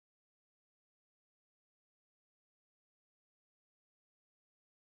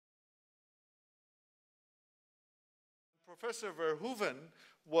Professor Verhoeven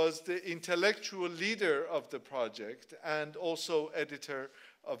was the intellectual leader of the project and also editor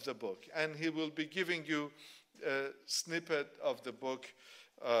of the book. And he will be giving you a snippet of the book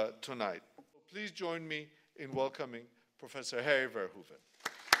tonight. Please join me in welcoming Professor Harry Verhoeven.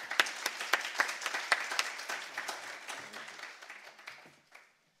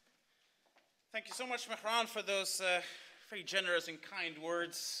 Thank you so much, Mehran, for those very generous and kind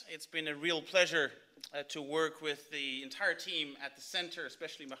words. It's been a real pleasure to work with the entire team at the center,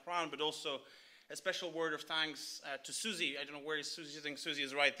 especially Mehran, but also a special word of thanks to Susie. I don't know where is Susie. I think Susie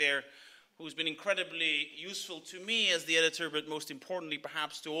is right there, who's been incredibly useful to me as the editor, but most importantly,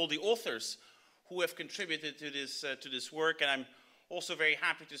 perhaps, to all the authors who have contributed to this work. And I'm also very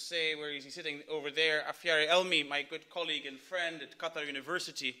happy to say, where is he sitting over there, Afyari Elmi, my good colleague and friend at Qatar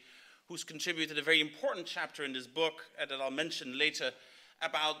University, who's contributed a very important chapter in this book that I'll mention later,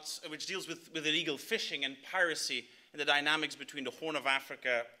 which deals with illegal fishing and piracy and the dynamics between the Horn of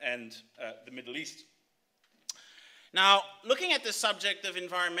Africa and the Middle East. Now, looking at the subject of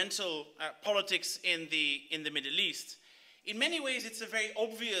environmental politics in the Middle East, in many ways it's a very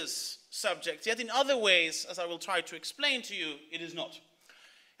obvious subject, yet in other ways, as I will try to explain to you, it is not.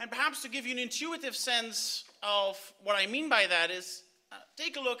 And perhaps to give you an intuitive sense of what I mean by that is,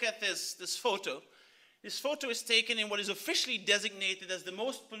 take a look at this photo. This photo is taken in what is officially designated as the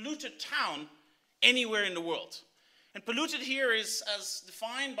most polluted town anywhere in the world. And polluted here is as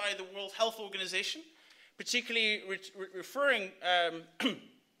defined by the World Health Organization, particularly referring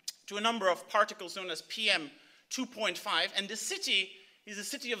to a number of particles known as PM 2.5. And the city is the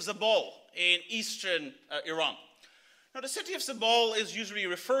city of Zabul in eastern Iran. Now, the city of Zabul is usually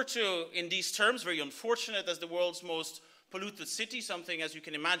referred to in these terms, very unfortunate, as the world's most polluted city, something, as you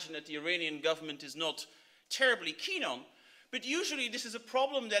can imagine, that the Iranian government is not terribly keen on. But usually this is a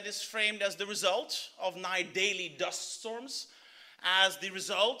problem that is framed as the result of nigh daily dust storms, as the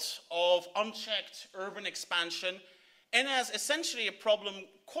result of unchecked urban expansion, and as essentially a problem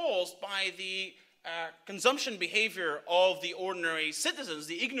caused by the consumption behavior of the ordinary citizens,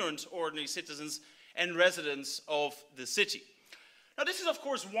 the ignorant ordinary citizens and residents of the city. Now, this is, of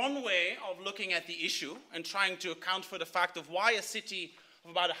course, one way of looking at the issue and trying to account for the fact of why a city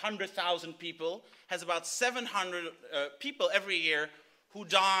of about 100,000 people has about 700 people every year who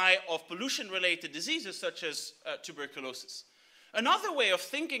die of pollution-related diseases such as tuberculosis. Another way of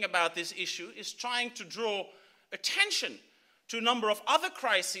thinking about this issue is trying to draw attention to a number of other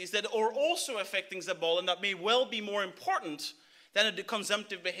crises that are also affecting Zabul and that may well be more important than the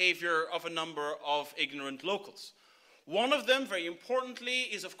consumptive behavior of a number of ignorant locals. One of them, very importantly,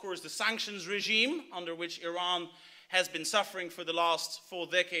 is of course the sanctions regime under which Iran has been suffering for the last 4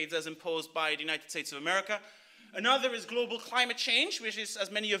 decades as imposed by the United States of America. Another is global climate change, which is, as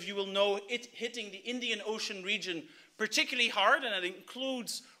many of you will know, hitting the Indian Ocean region particularly hard, and it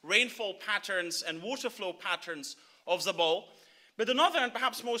includes rainfall patterns and water flow patterns of Zabul. But another, and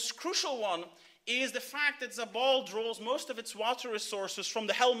perhaps most crucial one, is the fact that Zabul draws most of its water resources from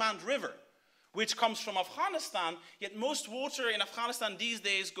the Helmand River, which comes from Afghanistan, yet most water in Afghanistan these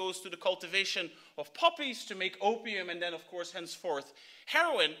days goes to the cultivation of poppies to make opium and then, of course, henceforth,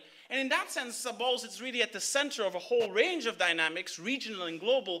 heroin. And in that sense, Zabul is really at the center of a whole range of dynamics, regional and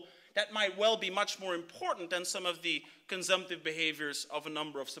global, that might well be much more important than some of the consumptive behaviors of a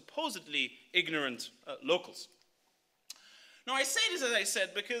number of supposedly ignorant locals. Now, I say this, as I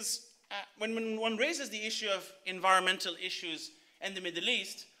said, because when one raises the issue of environmental issues in the Middle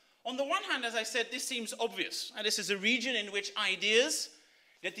East, on the one hand, as I said, this seems obvious. And this is a region in which ideas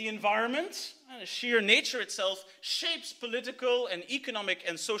that the environment, and the sheer nature itself, shapes political and economic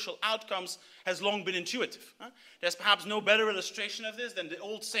and social outcomes has long been intuitive. There's perhaps no better illustration of this than the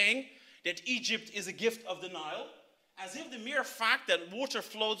old saying that Egypt is a gift of the Nile, as if the mere fact that water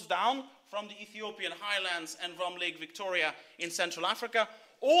flows down from the Ethiopian highlands and from Lake Victoria in Central Africa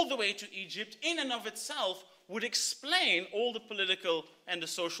all the way to Egypt in and of itself would explain all the political and the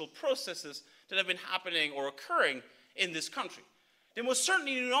social processes that have been happening or occurring in this country. They most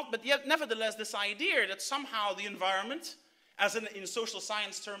certainly do not, but yet nevertheless this idea that somehow the environment, in social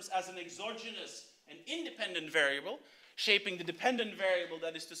science terms, as an exogenous and independent variable, shaping the dependent variable,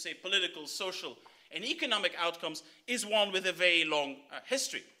 that is to say political, social, and economic outcomes, is one with a very long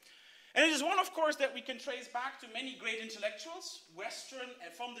history. And it is one, of course, that we can trace back to many great intellectuals, Western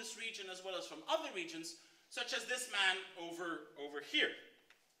and from this region as well as from other regions, such as this man over here.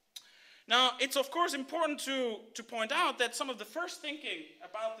 Now, it's of course important to point out that some of the first thinking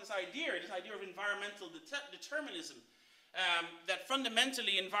about this idea of environmental determinism, that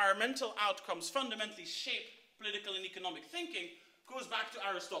fundamentally environmental outcomes fundamentally shape political and economic thinking, goes back to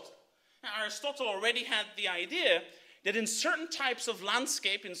Aristotle. Now, Aristotle already had the idea that in certain types of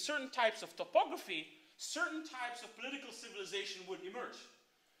landscape, in certain types of topography, certain types of political civilization would emerge.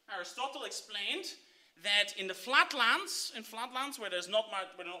 Aristotle explained that in the flatlands where there's not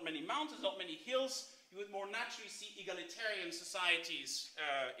many mountains, not many hills, you would more naturally see egalitarian societies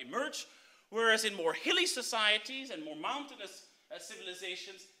emerge, whereas in more hilly societies and more mountainous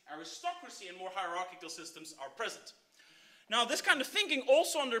civilizations, aristocracy and more hierarchical systems are present. Now, this kind of thinking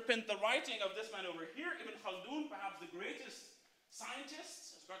also underpinned the writing of this man over here, Ibn Khaldun, perhaps the greatest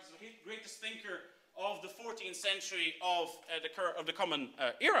scientist, the greatest thinker of the 14th century of the Common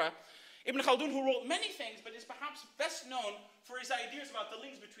Era. Ibn Khaldun, who wrote many things, but is perhaps best known for his ideas about the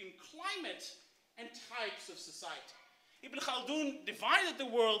links between climate and types of society. Ibn Khaldun divided the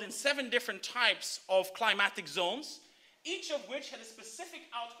world in 7 different types of climatic zones, each of which had a specific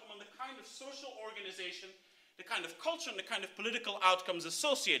outcome on the kind of social organization, the kind of culture, and the kind of political outcomes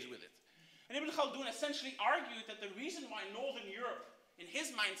associated with it. And Ibn Khaldun essentially argued that the reason why Northern Europe, in his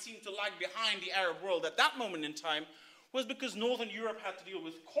mind, seemed to lag behind the Arab world at that moment in time was because Northern Europe had to deal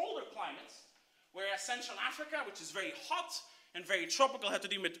with colder climates, whereas Central Africa, which is very hot and very tropical, had to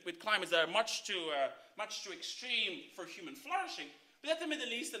deal with climates that are much too extreme for human flourishing. But that the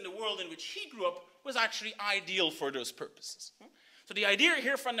Middle East and the world in which he grew up was actually ideal for those purposes. So the idea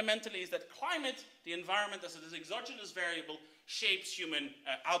here fundamentally is that climate, the environment as an exogenous variable, shapes human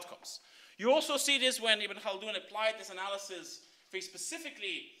outcomes. You also see this when Ibn Khaldun applied this analysis very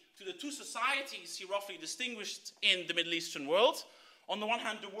specifically to the 2 societies he roughly distinguished in the Middle Eastern world. On the one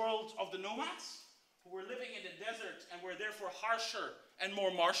hand, the world of the nomads, who were living in the desert and were therefore harsher and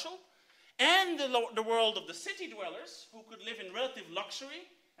more martial, and the world of the city dwellers, who could live in relative luxury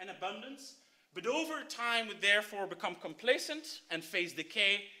and abundance, but over time would therefore become complacent and face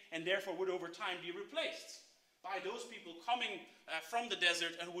decay, and therefore would over time be replaced by those people coming from the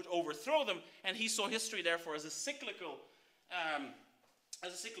desert and who would overthrow them. And he saw history therefore as a cyclical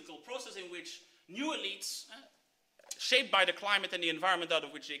process in which new elites, shaped by the climate and the environment out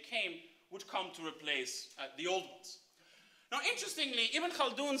of which they came, would come to replace the old ones. Now, interestingly, Ibn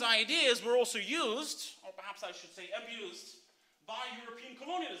Khaldun's ideas were also used, or perhaps I should say abused, by European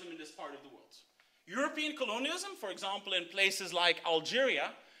colonialism in this part of the world. European colonialism, for example, in places like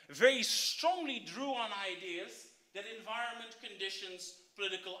Algeria, very strongly drew on ideas that environment conditions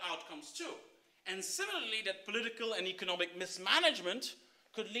political outcomes too. And similarly, that political and economic mismanagement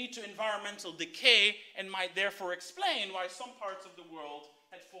could lead to environmental decay and might therefore explain why some parts of the world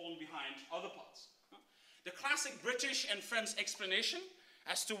had fallen behind other parts. The classic British and French explanation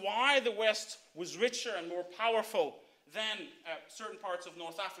as to why the West was richer and more powerful than certain parts of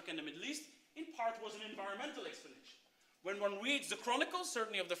North Africa and the Middle East, in part was an environmental explanation. When one reads the chronicles,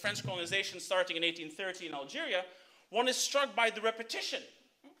 certainly of the French colonization starting in 1830 in Algeria, one is struck by the repetition,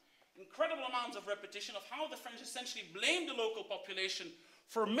 incredible amounts of repetition of how the French essentially blamed the local population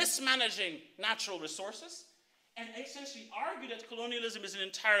for mismanaging natural resources, and essentially argue that colonialism is an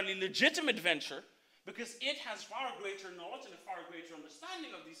entirely legitimate venture because it has far greater knowledge and a far greater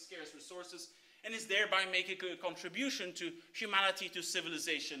understanding of these scarce resources and is thereby making a contribution to humanity, to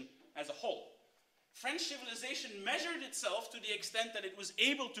civilization as a whole. French civilization measured itself to the extent that it was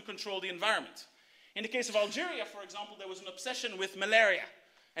able to control the environment. In the case of Algeria, for example, there was an obsession with malaria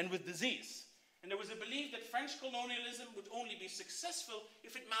and with disease. And there was a belief that French colonialism would only be successful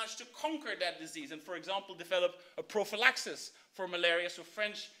if it managed to conquer that disease and, for example, develop a prophylaxis for malaria so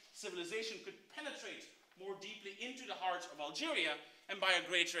French civilization could penetrate more deeply into the heart of Algeria and, by a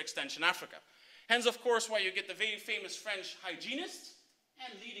greater extension, Africa. Hence, of course, why you get the very famous French hygienist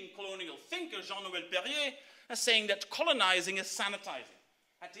and leading colonial thinker, Jean-Noël Perrier, as saying that colonizing is sanitizing.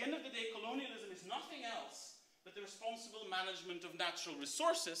 At the end of the day, colonialism is nothing else but the responsible management of natural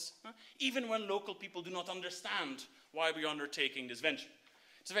resources, even when local people do not understand why we are undertaking this venture.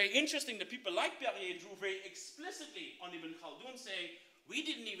 It's very interesting that people like Perrier drew very explicitly on Ibn Khaldun, saying, we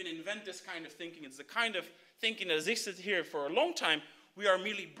didn't even invent this kind of thinking. It's the kind of thinking that existed here for a long time. We are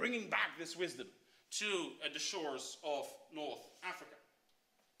merely bringing back this wisdom to the shores of North Africa.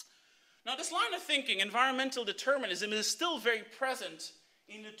 Now, this line of thinking, environmental determinism, is still very present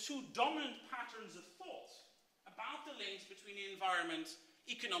in the 2 dominant patterns of thought about the links between the environment,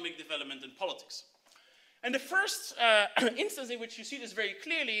 economic development, and politics. And the first instance in which you see this very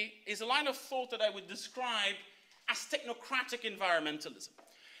clearly is a line of thought that I would describe as technocratic environmentalism.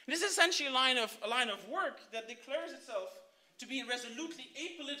 And this is essentially a line of work that declares itself to be resolutely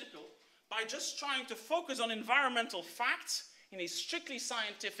apolitical by just trying to focus on environmental facts in a strictly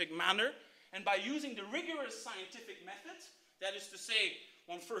scientific manner, and by using the rigorous scientific method, that is to say,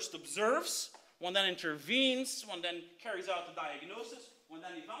 one first observes, one then intervenes, one then carries out a diagnosis, one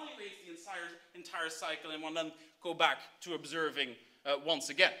then evaluates the entire cycle, and one then go back to observing once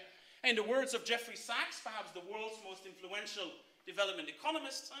again. In the words of Jeffrey Sachs, perhaps the world's most influential development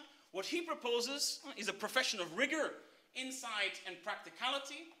economist, what he proposes is a profession of rigor, insight, and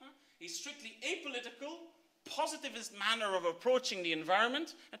practicality. A strictly apolitical, positivist manner of approaching the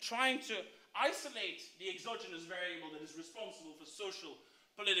environment and trying to isolate the exogenous variable that is responsible for social,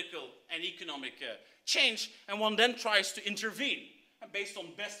 political, and economic change, and one then tries to intervene based on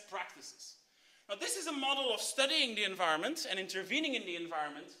best practices. Now, this is a model of studying the environment and intervening in the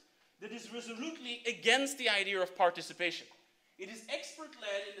environment that is resolutely against the idea of participation. It is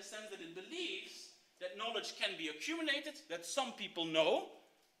expert-led in the sense that it believes that knowledge can be accumulated, that some people know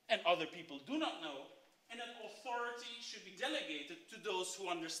and other people do not know, and that authority should be delegated to those who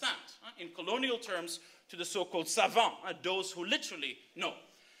understand. In colonial terms, to the so-called savants, those who literally know.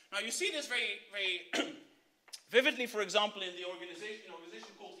 Now, you see this very, very vividly, for example, in the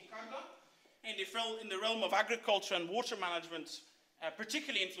organization called ICARDA, in the realm of agriculture and water management,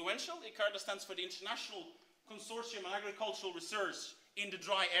 particularly influential. ICARDA stands for the International Consortium on Agricultural Research in the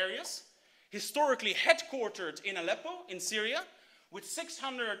Dry Areas, historically headquartered in Aleppo, in Syria, with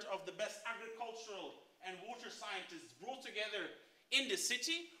 600 of the best agricultural and water scientists brought together in the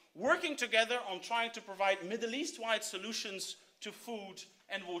city, working together on trying to provide Middle East-wide solutions to food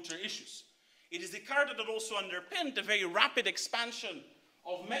and water issues. It is ICARDA that also underpinned the very rapid expansion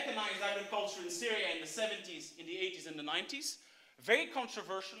of mechanized agriculture in Syria in the 70s, in the 80s, and the 90s, very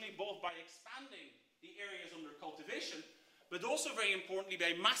controversially, both by expanding the areas under cultivation, but also very importantly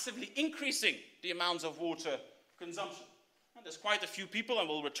by massively increasing the amounts of water consumption. And there's quite a few people, and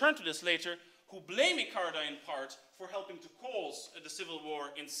we'll return to this later, who blame ICARDA in part for helping to cause the civil war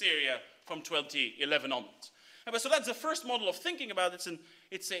in Syria from 2011 onwards. So that's the first model of thinking about it.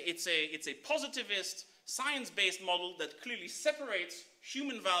 It's a positivist, science-based model that clearly separates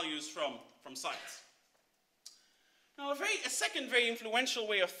human values from science. Now, a second very influential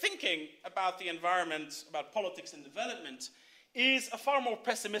way of thinking about the environment, about politics and development, is a far more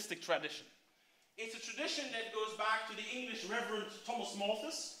pessimistic tradition. It's a tradition that goes back to the English Reverend Thomas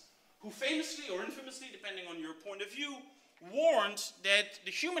Malthus, who famously or infamously, depending on your point of view, warned that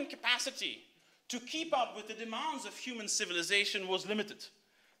the human capacity to keep up with the demands of human civilization was limited,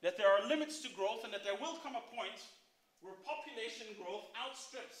 that there are limits to growth, and that there will come a point where population growth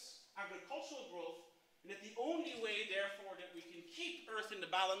outstrips agricultural growth, and that the only way, therefore, that we can keep Earth in the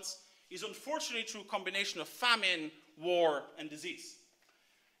balance is unfortunately through a combination of famine, war, and disease.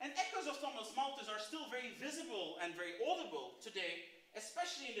 And echoes of Thomas Malthus are still very visible and very audible today,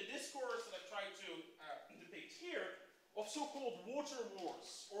 especially in the discourse that I've tried to depict here, of so-called water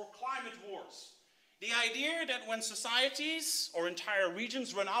wars or climate wars. The idea that when societies or entire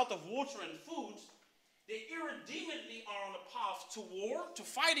regions run out of water and food, they irredeemably are on a path to war, to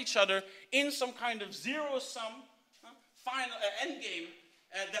fight each other in some kind of zero-sum final endgame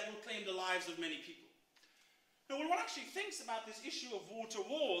that will claim the lives of many people. Now, when one actually thinks about this issue of water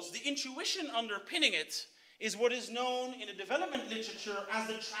wars, the intuition underpinning it is what is known in the development literature as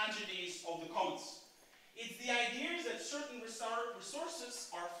the tragedies of the commons. It's the idea that certain resources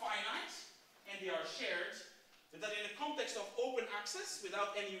are finite and they are shared, but that in a context of open access,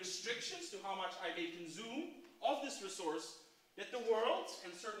 without any restrictions to how much I may consume of this resource, that the world,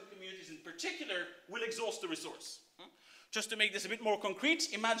 and certain communities in particular, will exhaust the resource. Just to make this a bit more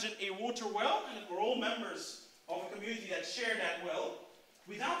concrete, imagine a water well, and if we're all members of a community that share that well,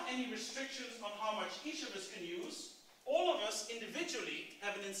 without any restrictions on how much each of us can use, all of us individually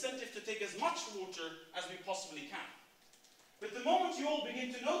have an incentive to take as much water as we possibly can. But the moment you all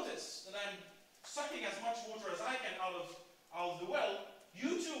begin to notice that I'm sucking as much water as I can out of the well,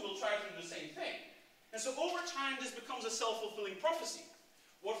 you too will try to do the same thing. And so over time, this becomes a self-fulfilling prophecy.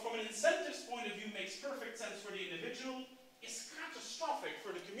 What from an incentives point of view makes perfect sense for the individual is catastrophic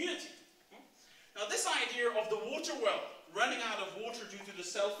for the community. Now, this idea of the water well running out of water due to the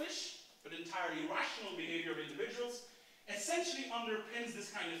selfish but entirely rational behavior of individuals essentially underpins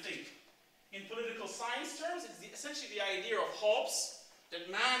this kind of thing. In political science terms, it's essentially the idea of Hobbes, that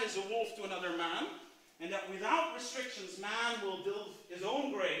man is a wolf to another man, and that without restrictions, man will build his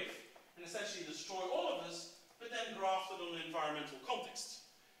own grave and essentially destroy all of us, but then graft it on an environmental context.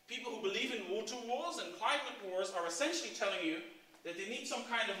 People who believe in water wars and climate wars are essentially telling you that they need some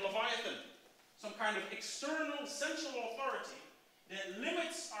kind of Leviathan, some kind of external central authority that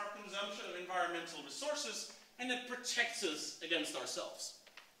limits our consumption of environmental resources and that protects us against ourselves.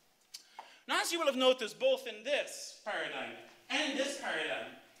 Now, as you will have noticed, both in this paradigm and in this paradigm,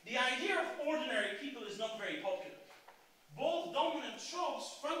 the idea of ordinary people is not very popular. Both dominant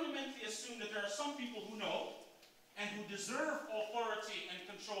tropes fundamentally assume that there are some people who know and who deserve authority and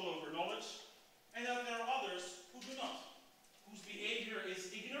control over knowledge, and that there are others who do not, whose behavior is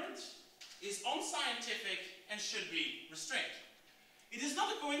ignorant, is unscientific, and should be restrained. It is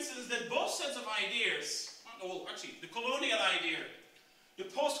not a coincidence that both sets of ideas, well, actually, the colonial idea, the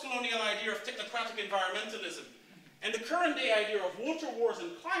post-colonial idea of technocratic environmentalism, and the current day idea of water wars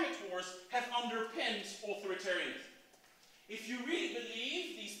and climate wars have underpinned authoritarianism. If you really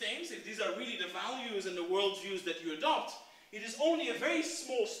believe these things, if these are really the values and the worldviews that you adopt, it is only a very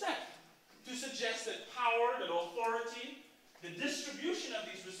small step to suggest that power, that authority, the distribution of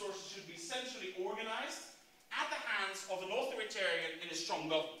these resources should be centrally organized at the hands of an authoritarian and a strong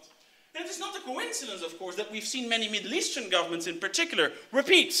government. And it is not a coincidence, of course, that we've seen many Middle Eastern governments in particular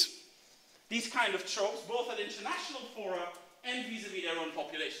repeat these kind of tropes, both at international fora and vis-à-vis their own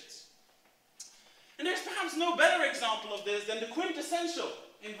populations. And there's perhaps no better example of this than the quintessential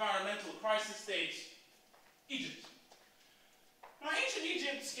environmental crisis state, Egypt. Now, ancient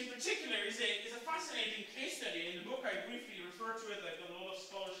Egypt in particular is a fascinating case study. In the book I briefly refer to it, I've done a lot of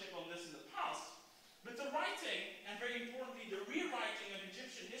scholarship on this in the past. But the writing, and very importantly, the rewriting of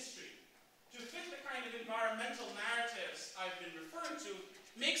Egyptian history to fit the kind of environmental narratives I've been referring to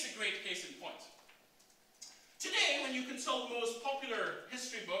makes a great case in point. Today, when you consult most popular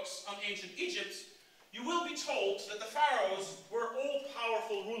history books on ancient Egypt, you will be told that the pharaohs were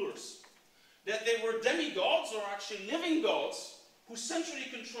all-powerful rulers, that they were demigods, or actually living gods, who centrally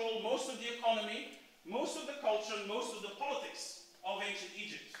controlled most of the economy, most of the culture, and most of the politics of ancient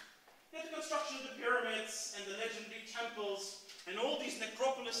Egypt. That the construction of the pyramids and the legendary temples and all these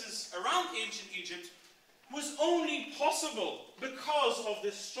necropolises around ancient Egypt was only possible because of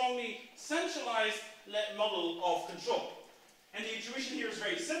this strongly centralized model of control. And the intuition here is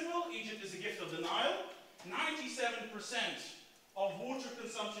very simple. Egypt is a gift of the Nile. 97% of water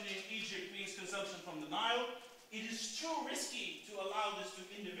consumption in Egypt means consumption from the Nile. It is too risky to allow this to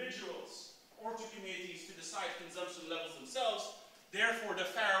individuals or to communities to decide consumption levels themselves. Therefore, the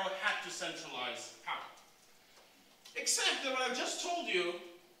pharaoh had to centralize power. Except that what I've just told you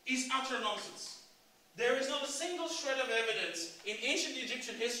is utter nonsense. There is not a single shred of evidence in ancient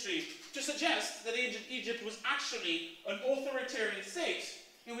Egyptian history to suggest that ancient Egypt was actually an authoritarian state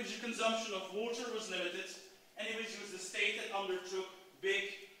in which the consumption of water was limited and in which it was the state that undertook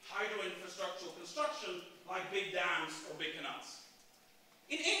big hydro-infrastructural construction like big dams or big canals.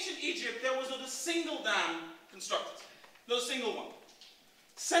 In ancient Egypt, there was not a single dam constructed, not a single one.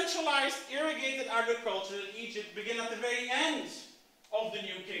 Centralized irrigated agriculture in Egypt began at the very end of the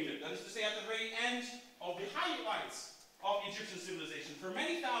New Kingdom, that is to say at the very end of the highlights of Egyptian civilization. For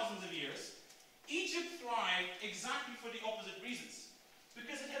many thousands of years, Egypt thrived exactly for the opposite reasons,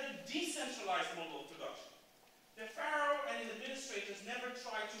 because it had a decentralized model of production. The pharaoh and his administrators never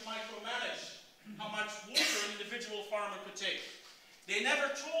tried to micromanage how much water an individual farmer could take. They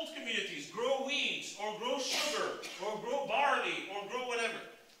never told communities, grow weeds, or grow sugar, or grow barley, or grow whatever.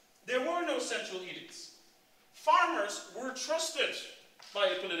 There were no central edicts. Farmers were trusted by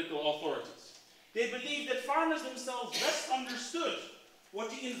the political authorities. They believed that farmers themselves best understood what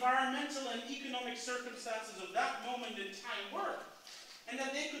the environmental and economic circumstances of that moment in time were, and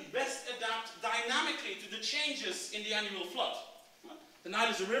that they could best adapt dynamically to the changes in the annual flood. The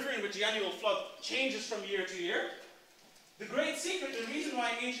Nile is a river in which the annual flood changes from year to year. The great secret, the reason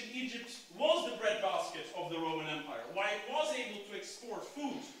why ancient Egypt was the breadbasket of the Roman Empire, why it was able to export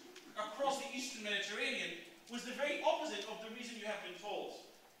food across the Eastern Mediterranean, was the very opposite of the reason you have been told.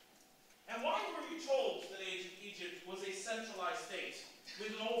 And why were you told that ancient Egypt was a centralized state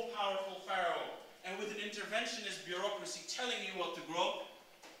with an all-powerful pharaoh and with an interventionist bureaucracy telling you what to grow?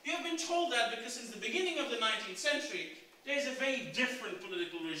 You have been told that because since the beginning of the 19th century, there is a very different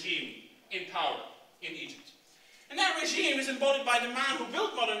political regime in power in Egypt. And that regime is embodied by the man who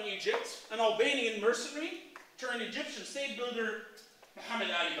built modern Egypt, an Albanian mercenary turned Egyptian state builder, Muhammad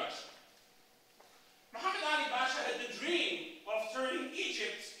Ali Pasha. Muhammad Ali Pasha had the dream of turning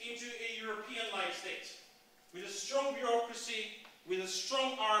Egypt into a European-like state, with a strong bureaucracy, with a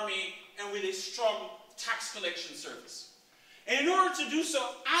strong army, and with a strong tax collection service. And in order to do so,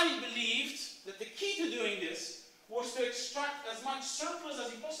 Ali believed that the key to doing this was to extract as much surplus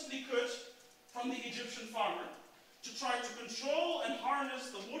as he possibly could from the Egyptian farmer, to try to control and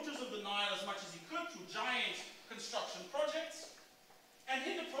harness the waters of the Nile as much as he could through giant construction projects, and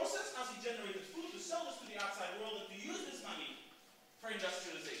in the process, as he generated food, to sell this to the outside world and to use this money for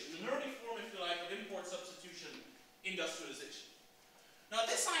industrialization, an early form, if you like, of import substitution industrialization. Now,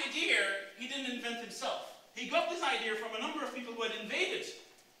 this idea he didn't invent himself. He got this idea from a number of people who had invaded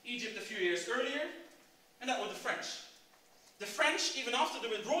Egypt a few years earlier, and that were the French. The French, even after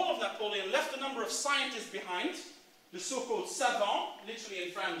the withdrawal of Napoleon, left a number of scientists behind the so-called savants, literally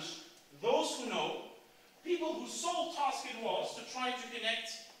in French, those who know, people whose sole task it was to try to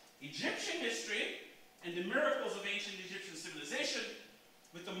connect Egyptian history and the miracles of ancient Egyptian civilization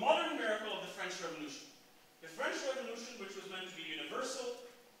with the modern miracle of the French Revolution. The French Revolution, which was meant to be universal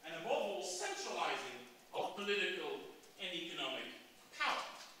and above all centralizing of political and economic power.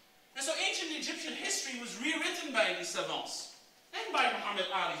 And so ancient Egyptian history was rewritten by these savants and by Muhammad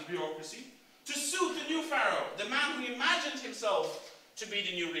Ali's bureaucracy to suit the new pharaoh, the man who imagined himself to be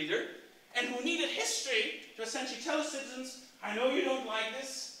the new leader and who needed history to essentially tell his citizens, I know you don't like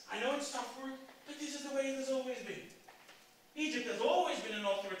this, I know it's tough work, but this is the way it has always been. Egypt has always been an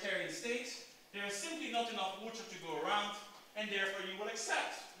authoritarian state. There is simply not enough water to go around, and therefore you will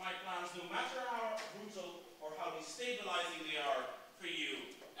accept my plans no matter how brutal or how destabilizing they are for you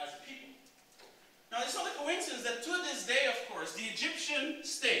as a people. Now, it's not a coincidence that to this day, of course, the Egyptian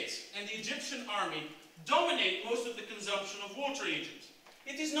state and the Egyptian army dominate most of the consumption of water in Egypt.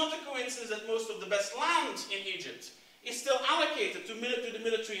 It is not a coincidence that most of the best land in Egypt is still allocated to the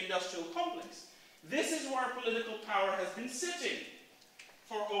military-industrial complex. This is where political power has been sitting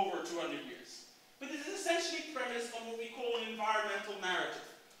for over 200 years. But it is essentially premised on what we call an environmental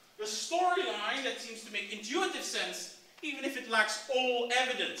narrative. A storyline that seems to make intuitive sense, even if it lacks all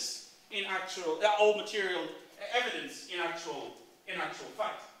evidence in all material evidence in actual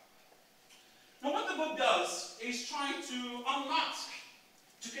fact. Now what the book does is try to unmask,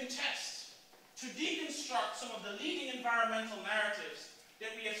 to contest, to deconstruct some of the leading environmental narratives that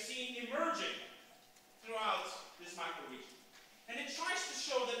we have seen emerging throughout this macroregion. And it tries to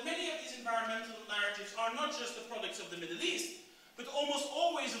show that many of these environmental narratives are not just the products of the Middle East, but almost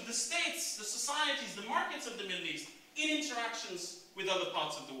always of the states, the societies, the markets of the Middle East in interactions with other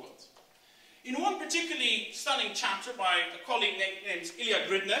parts of the world. In one particularly stunning chapter by a colleague named Ilya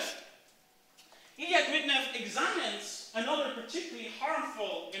Gridnev examines another particularly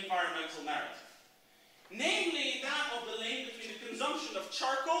harmful environmental narrative, namely that of the link between the consumption of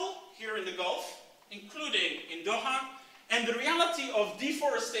charcoal here in the Gulf, including in Doha, and the reality of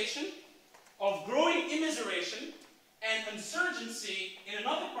deforestation, of growing immiseration, and insurgency in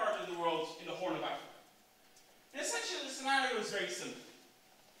another part of the world, in the Horn of Africa. And essentially, the scenario is very simple.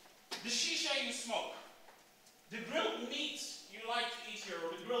 The shisha you smoke, the grilled meat you like to eat here,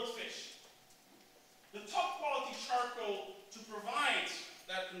 or the grilled fish, the top quality charcoal to provide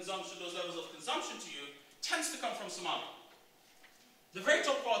that consumption, those levels of consumption to you, tends to come from Somalia. The very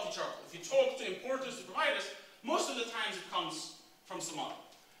top quality charcoal. If you talk to importers, to providers, most of the times it comes from Somalia.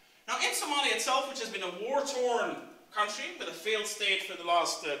 Now in Somalia itself, which has been a war-torn country, with a failed state for the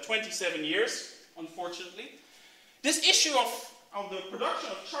last 27 years, unfortunately, this issue of the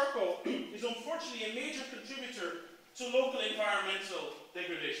production of charcoal is unfortunately a major contributor to local environmental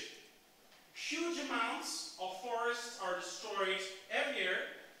degradation. Huge amounts of forests are destroyed every year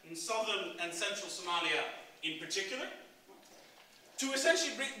in southern and central Somalia in particular, to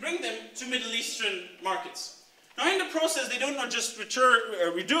essentially bring them to Middle Eastern markets. Now in the process, they do not just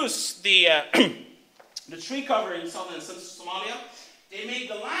reduce the, the tree cover in southern and central Somalia, they make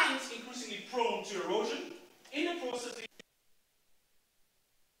the lands increasingly prone to erosion. In the process, they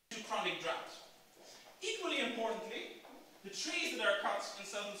to chronic drought. Equally importantly, the trees that are cut in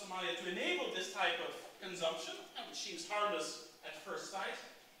southern Somalia to enable this type of consumption, which seems harmless at first sight,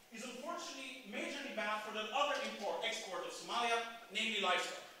 is unfortunately majorly bad for the other export of Somalia, namely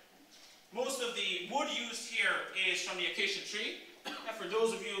livestock. Most of the wood used here is from the acacia tree. And for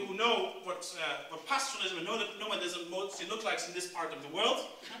those of you who know what pastoralism and nomadism mostly look like in this part of the world,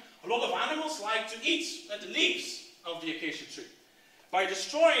 a lot of animals like to eat the leaves of the acacia tree. By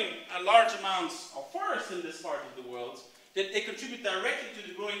destroying a large amounts of forest in this part of the world, they contribute directly to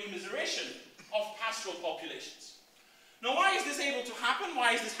the growing immiseration of pastoral populations. Now, why is this able to happen?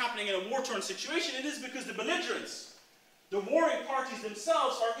 Why is this happening in a war-torn situation? It is because the belligerents, the warring parties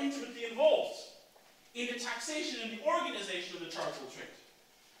themselves, are intimately involved in the taxation and the organization of the charcoal trade.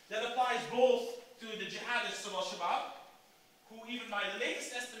 That applies both to the jihadists of Al-Shabaab, who even by the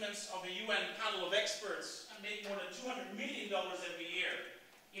latest estimates of a UN panel of experts make more than $200 million every year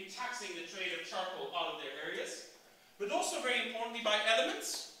in taxing the trade of charcoal out of their areas, but also very importantly by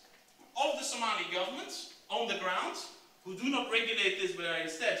elements of the Somali government on the ground, who do not regulate this but are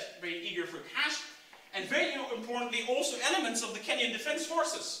instead very eager for cash, and very importantly also elements of the Kenyan Defense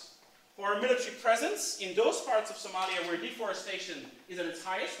Forces, who are a military presence in those parts of Somalia where deforestation is at its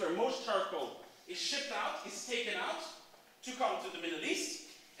highest, where most charcoal is shipped out, is taken out to come to the Middle East,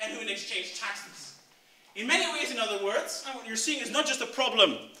 and who in exchange tax this. In many ways, in other words, what you're seeing is not just a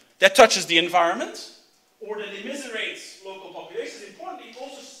problem that touches the environment, or that immiserates local populations. Importantly, it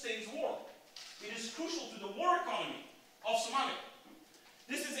also sustains war. It is crucial to the war economy of Somalia.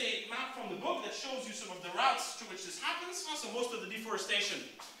 This is a map from the book that shows you some of the routes to which this happens. So most of the deforestation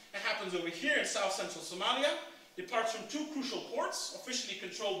that happens over here in south-central Somalia departs from two crucial ports, officially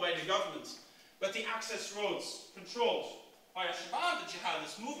controlled by the government, but the access roads controlled by Al-Shabaab, the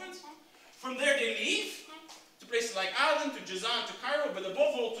jihadist movement. From there they leave to places like Aden, to Jazan, to Cairo, but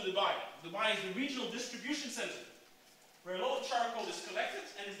above all to Dubai. Dubai is the regional distribution center where a lot of charcoal is collected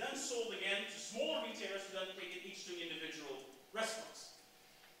and is then sold again to smaller retailers who then take it each to individual restaurants.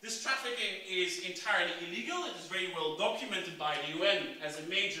 This trafficking is entirely illegal. It is very well documented by the UN as a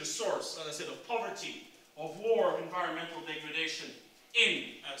major source, as I said, of poverty, of war, of environmental degradation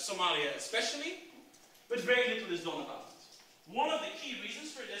in Somalia especially, but very little is done about it. One of the key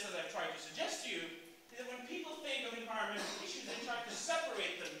reasons for this, as I've tried to suggest to you, is that when people think of environmental issues, they try to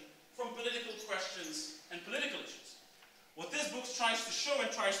separate them from political questions and political issues. What this book tries to show and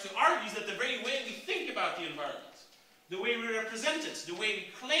tries to argue is that the very way we think about the environment, the way we represent it, the way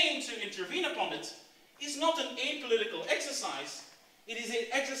we claim to intervene upon it, is not an apolitical exercise. It is an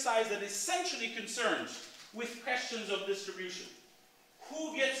exercise that is centrally concerned with questions of distribution.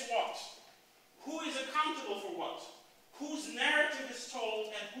 Who gets what? Who is accountable for what? Whose narrative is told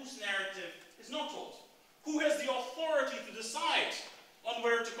and whose narrative is not told? Who has the authority to decide on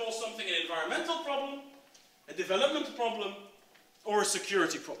whether to call something an environmental problem, a development problem, or a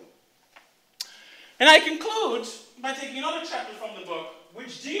security problem? And I conclude by taking another chapter from the book,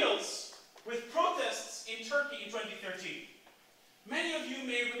 which deals with protests in Turkey in 2013. Many of you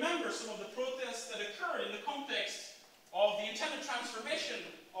may remember some of the protests that occurred in the context of the intended transformation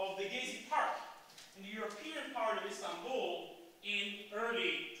of the Gezi Park in the European part of Istanbul in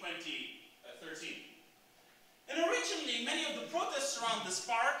early 2013. And originally, many of the protests around this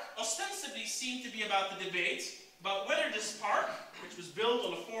park ostensibly seemed to be about the debate about whether this park, which was built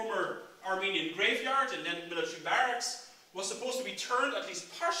on a former Armenian graveyard and then military barracks, was supposed to be turned, at least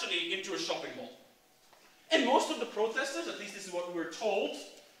partially, into a shopping mall. And most of the protesters, at least this is what we were told,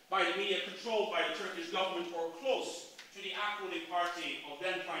 by the media controlled by the Turkish government or close to the ruling party of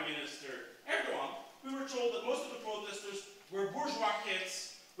then Prime Minister Erdogan, we were told that most of the protesters were bourgeois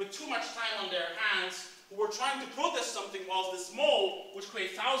kids with too much time on their hands who were trying to protest something whilst this mall would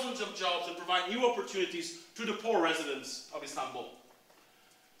create thousands of jobs and provide new opportunities to the poor residents of Istanbul.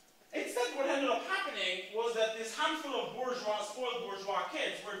 Instead, what ended up happening was that this handful of bourgeois, spoiled bourgeois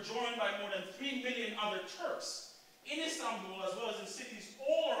kids were joined by more than 3 million other Turks in Istanbul as well as in cities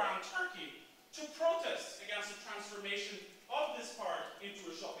all around Turkey to protest against the transformation of this park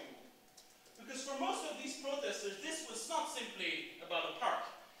into a shopping mall. Because for most of these protesters, this was not simply about a park.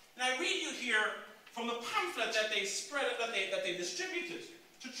 And I read you here from the pamphlet that they spread, that they distributed,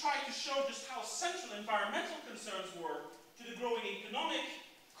 to try to show just how central environmental concerns were to the growing economic,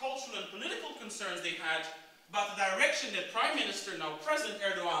 cultural and political concerns they had about the direction that Prime Minister, now President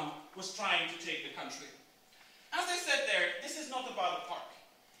Erdogan, was trying to take the country. As I said there, this is not about a park.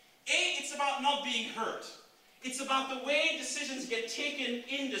 It's about not being heard. It's about the way decisions get taken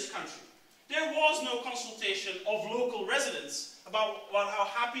in this country. There was no consultation of local residents about how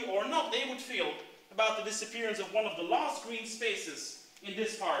happy or not they would feel about the disappearance of one of the last green spaces in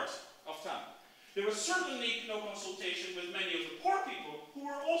this part of town. There was certainly no consultation with many of the poor people who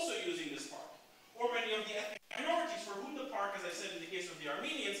were also using this park, or many of the ethnic minorities for whom the park, as I said in the case of the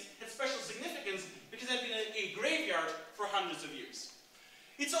Armenians, had special significance because it had been a graveyard for hundreds of years.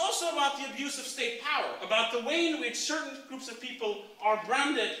 It's also about the abuse of state power, about the way in which certain groups of people are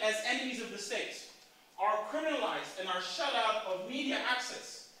branded as enemies of the state, are criminalized and are shut out of media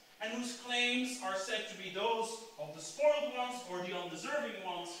access, and whose claims are said to be those of the spoiled ones, or the undeserving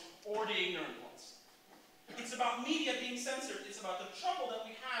ones, or the ignorant ones. It's about media being censored. It's about the trouble that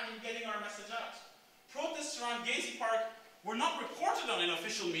we have in getting our message out. Protests around Gezi Park were not reported on in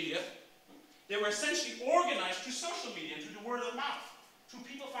official media. They were essentially organized through social media, through the word of mouth, through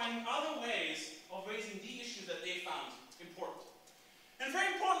people finding other ways of raising the issues that they found important. And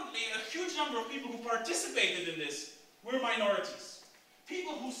very importantly, a huge number of people who participated in this were minorities.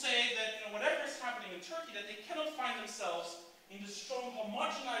 People who say that whatever is happening in Turkey, that they cannot find themselves in the strong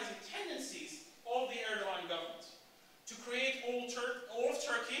homogenizing tendencies of the Erdogan government to create all of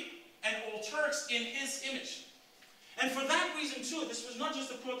Turkey and all Turks in his image. And for that reason too, this was not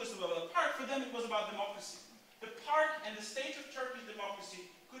just a protest about the park, for them it was about democracy. The park and the state of Turkish democracy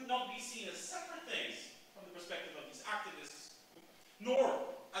could not be seen as separate things from the perspective of these activists, nor,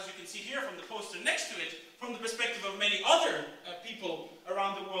 as you can see here from the poster next to it, from the perspective of many other people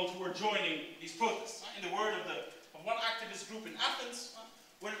around the world who are joining these protests. In the word of one activist group in Athens,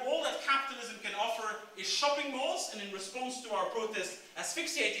 when all that capitalism can offer is shopping malls, and in response to our protest,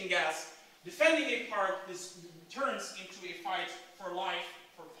 asphyxiating gas, defending a park, this turns into a fight for life,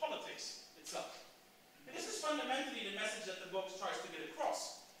 for politics itself. And this is fundamentally the message that the book tries to get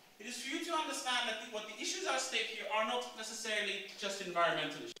across. It is for you to understand that what the issues at stake here are not necessarily just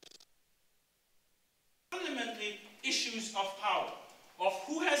environmental issues. Fundamentally, issues of power, of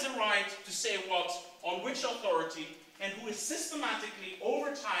who has a right to say what, on which authority, and who is systematically, over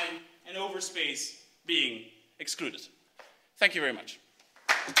time and over space, being excluded. Thank you very much.